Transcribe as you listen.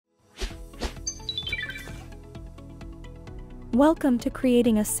Welcome to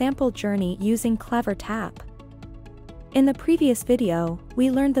creating a sample journey using CleverTap. In the previous video,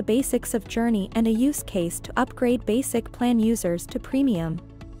 we learned the basics of journey and a use case to upgrade basic plan users to premium.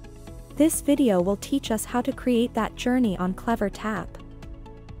 This video will teach us how to create that journey on CleverTap.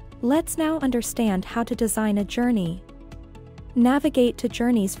 Let's now understand how to design a journey. Navigate to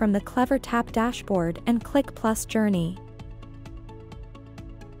Journeys from the CleverTap dashboard and click Plus Journey.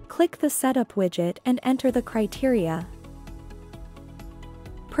 Click the Setup widget and enter the criteria.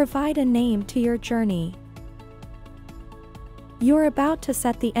 Provide a name to your journey. You're about to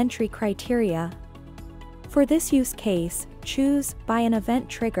set the entry criteria. For this use case, choose By an Event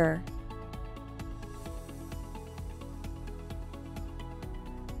Trigger.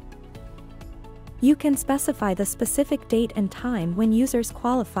 You can specify the specific date and time when users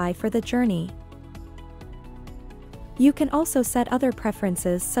qualify for the journey. You can also set other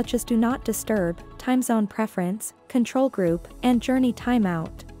preferences such as Do Not Disturb, Time Zone Preference, Control Group, and Journey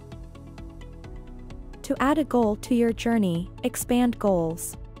Timeout. To add a goal to your journey, expand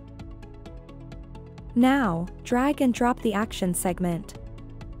goals. Now, drag and drop the action segment.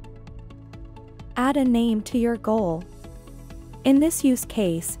 Add a name to your goal. In this use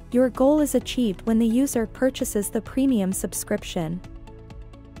case, your goal is achieved when the user purchases the premium subscription.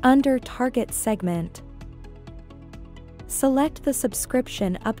 Under Target segment, select the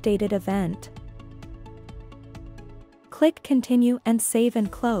subscription updated event. Click Continue and save and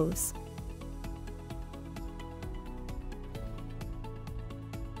close.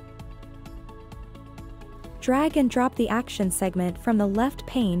 Drag and drop the action segment from the left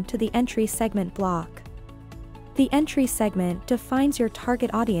pane to the entry segment block. The entry segment defines your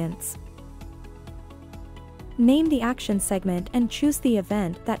target audience. Name the action segment and choose the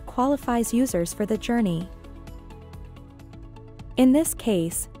event that qualifies users for the journey. In this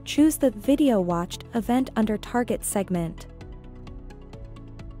case, choose the Video Watched event under Target segment.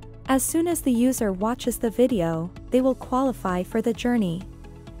 As soon as the user watches the video, they will qualify for the journey.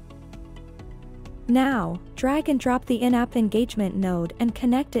 Now, drag and drop the in-app engagement node and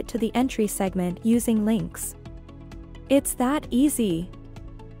connect it to the entry segment using links. It's that easy.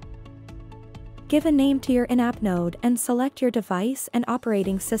 Give a name to your in-app node and select your device and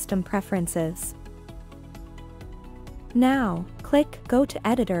operating system preferences. Now, click Go to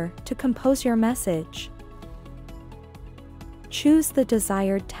Editor to compose your message. Choose the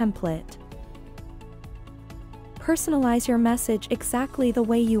desired template. Personalize your message exactly the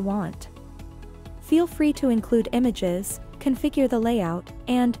way you want. Feel free to include images, configure the layout,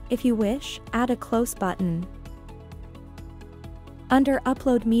 and, if you wish, add a close button. Under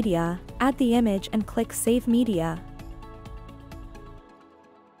Upload Media, add the image and click Save Media.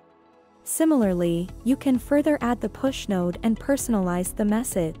 Similarly, you can further add the push node and personalize the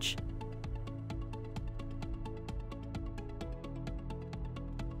message.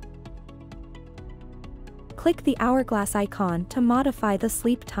 Click the hourglass icon to modify the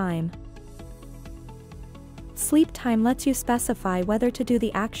sleep time. Sleep time lets you specify whether to do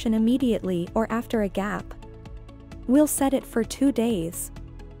the action immediately or after a gap. We'll set it for 2 days.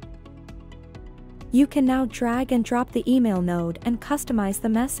 You can now drag and drop the email node and customize the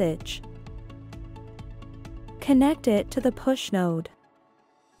message. Connect it to the push node.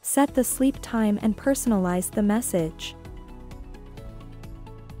 Set the sleep time and personalize the message.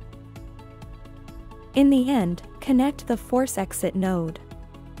 In the end, connect the force exit node.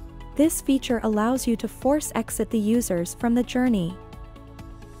 This feature allows you to force exit the users from the journey.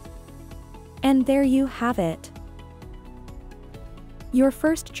 And there you have it. Your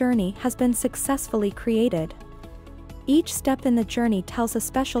first journey has been successfully created. Each step in the journey tells a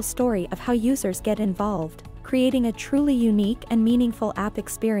special story of how users get involved, creating a truly unique and meaningful app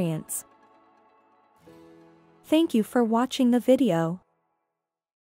experience. Thank you for watching the video.